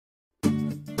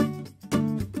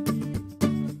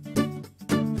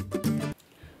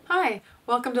Hi,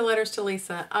 welcome to Letters to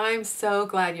Lisa. I'm so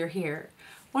glad you're here.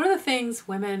 One of the things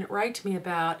women write to me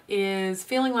about is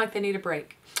feeling like they need a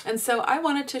break. And so I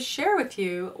wanted to share with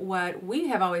you what we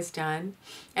have always done,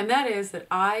 and that is that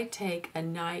I take a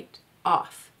night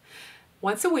off.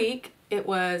 Once a week, it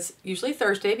was usually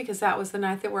Thursday because that was the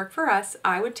night that worked for us,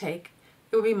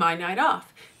 it would be my night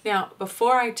off. Now,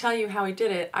 before I tell you how we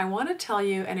did it, I want to tell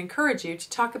you and encourage you to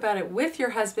talk about it with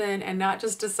your husband and not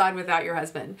just decide without your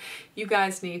husband. You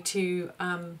guys need to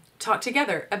talk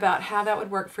together about how that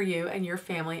would work for you and your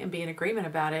family and be in agreement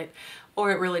about it,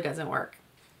 or it really doesn't work.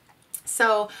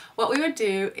 So what we would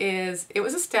do is, it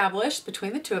was established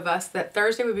between the two of us that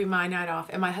Thursday would be my night off,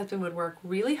 and my husband would work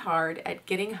really hard at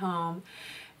getting home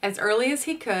as early as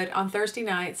he could on Thursday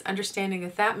nights, understanding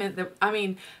that that meant that,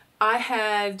 I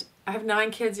have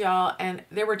 9 kids, y'all, and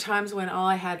there were times when all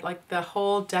I had, like the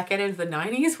whole decade of the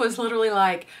 90s was literally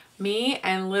like me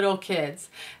and little kids.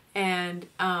 And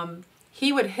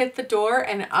he would hit the door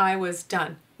and I was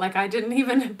done. Like, I didn't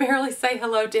even barely say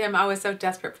hello to him. I was so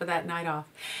desperate for that night off.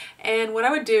 And what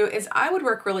I would do is I would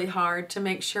work really hard to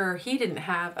make sure he didn't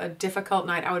have a difficult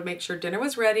night. I would make sure dinner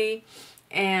was ready,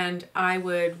 and I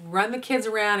would run the kids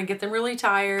around and get them really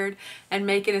tired and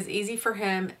make it as easy for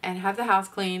him, and have the house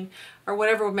clean or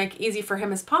whatever would make it easy for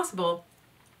him as possible.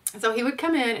 So he would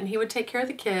come in and he would take care of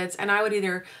the kids, and I would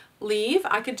either leave,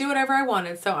 I could do whatever I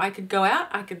wanted. So I could go out,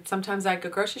 sometimes I'd go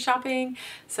grocery shopping,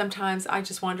 sometimes I'd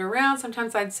just wander around,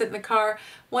 sometimes I'd sit in the car.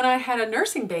 When I had a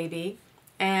nursing baby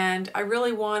and I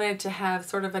really wanted to have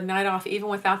sort of a night off even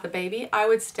without the baby, I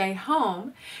would stay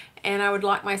home and I would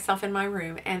lock myself in my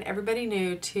room, and everybody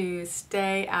knew to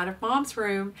stay out of mom's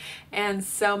room. And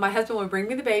so my husband would bring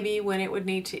me the baby when it would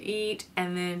need to eat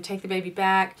and then take the baby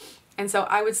back. And so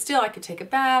I could take a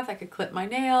bath, I could clip my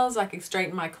nails, I could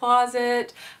straighten my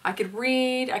closet, I could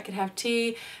read, I could have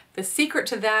tea. The secret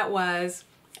to that was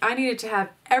I needed to have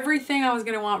everything I was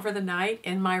going to want for the night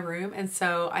in my room, and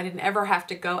so I didn't ever have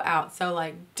to go out. So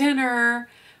like dinner,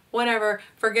 whatever,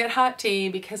 forget hot tea,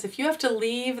 because if you have to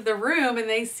leave the room and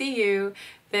they see you,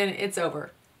 then it's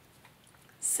over.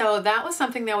 So that was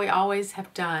something that we always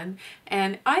have done,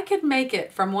 and I could make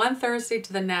it from one Thursday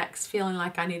to the next feeling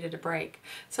like I needed a break.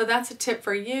 So that's a tip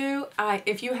for you.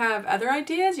 If you have other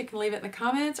ideas, you can leave it in the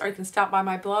comments, or you can stop by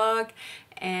my blog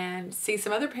and see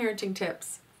some other parenting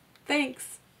tips.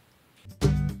 Thanks.